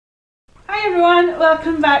Hi everyone,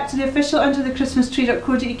 welcome back to the official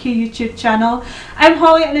UnderTheChristmasTree.co.uk YouTube channel. I'm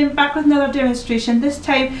Holly and I'm back with another demonstration. This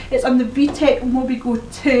time it's on the Vtech Mobigo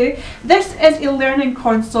 2. This is a learning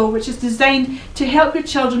console which is designed to help your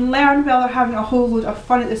children learn while they're having a whole load of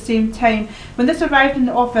fun at the same time. When this arrived in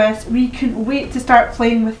the office, we couldn't wait to start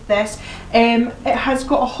playing with this. It has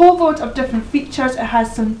got a whole load of different features. It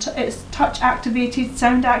has it's touch activated,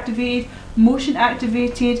 sound activated, motion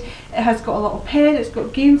activated. It has got a little pen, it's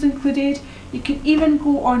got games included. You can even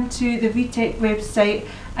go onto the Vtech website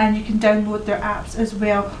and you can download their apps as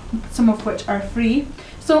well, some of which are free.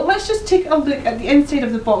 So let's just take a look at the inside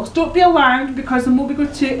of the box. Don't be alarmed because the Mobigo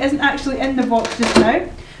 2 isn't actually in the box just now,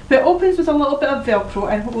 but it opens with a little bit of Velcro,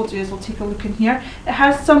 and what we'll do is we'll take a look in here. It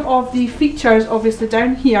has some of the features obviously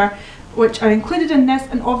down here which are included in this,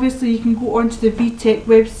 and obviously you can go onto the Vtech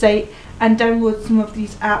website and download some of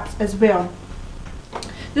these apps as well.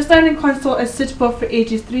 This learning console is suitable for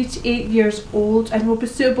ages 3 to 8 years old and will be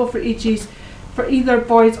suitable for ages for either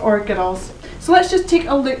boys or girls. So let's just take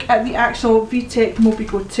a look at the actual Vtech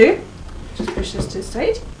Mobigo 2. Just push this to the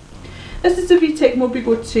side. This is the Vtech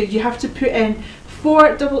Mobigo 2. You have to put in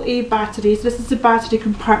 4 AA batteries. This is the battery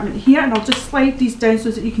compartment here, and I'll just slide these down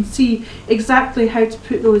so that you can see exactly how to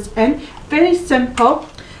put those in. Very simple.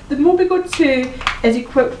 The Mobigo 2 is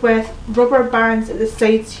equipped with rubber bands at the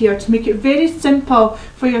sides here to make it very simple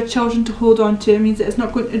for your children to hold on to. It means that it's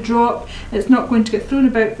not going to drop, it's not going to get thrown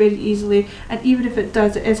about very easily, and even if it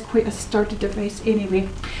does, it is quite a sturdy device anyway.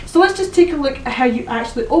 So let's just take a look at how you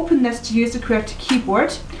actually open this to use the QWERTY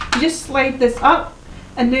keyboard. You just slide this up,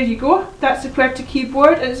 and there you go, that's the QWERTY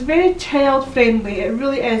keyboard, and it's very child friendly, it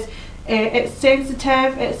really is. It's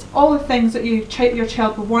sensitive, it's all the things that your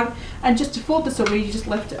child will want, and just to fold this away you just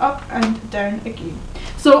lift it up and down again.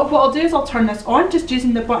 So what I'll do is I'll turn this on just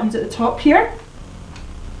using the buttons at the top here,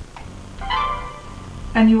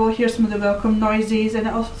 and you will hear some of the welcome noises and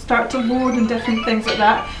it'll start to load and different things like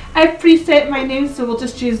that. I've preset my name, so we'll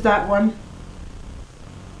just use that one.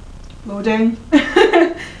 Loading.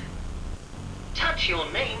 Touch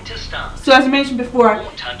your name to start. So as I mentioned before,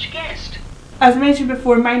 or touch guest. As I mentioned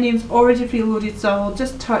before, my name's already preloaded, so I'll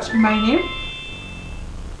just touch my name.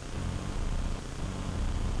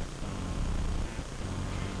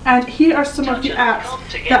 And here are some of the apps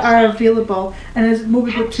that are available, and as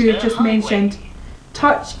Mobigo 2 just mentioned,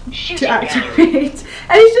 touch to activate.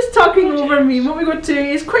 And he's just talking over me. Mobigo 2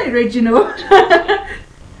 is quite rude, you know.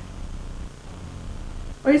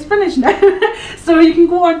 Oh, he's finished now. So you can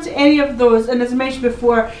go on to any of those, and as I mentioned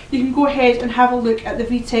before, you can go ahead and have a look at the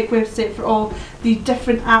Vtech website for all the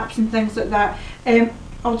different apps and things like that.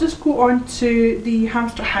 I'll just go on to the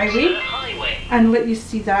Hamster Highway and let you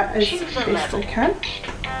see that as best I can.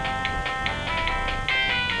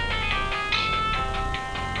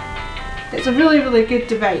 It's a really, really good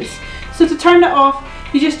device. So to turn it off,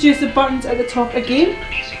 you just use the buttons at the top again.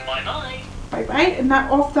 Bye bye, and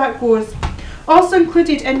that off that goes. Also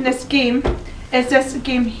included in this game is this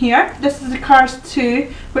game here. This is the Cars 2,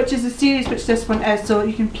 which is the series which this one is. So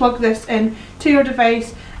you can plug this in to your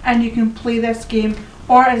device and you can play this game,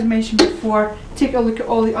 or as mentioned before, take a look at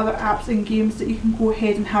all the other apps and games that you can go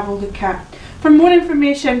ahead and have a look at. For more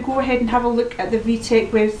information, go ahead and have a look at the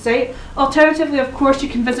Vtech website. Alternatively, of course, you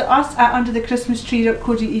can visit us at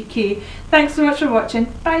UnderTheChristmasTree.co.uk. Thanks so much for watching.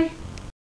 Bye!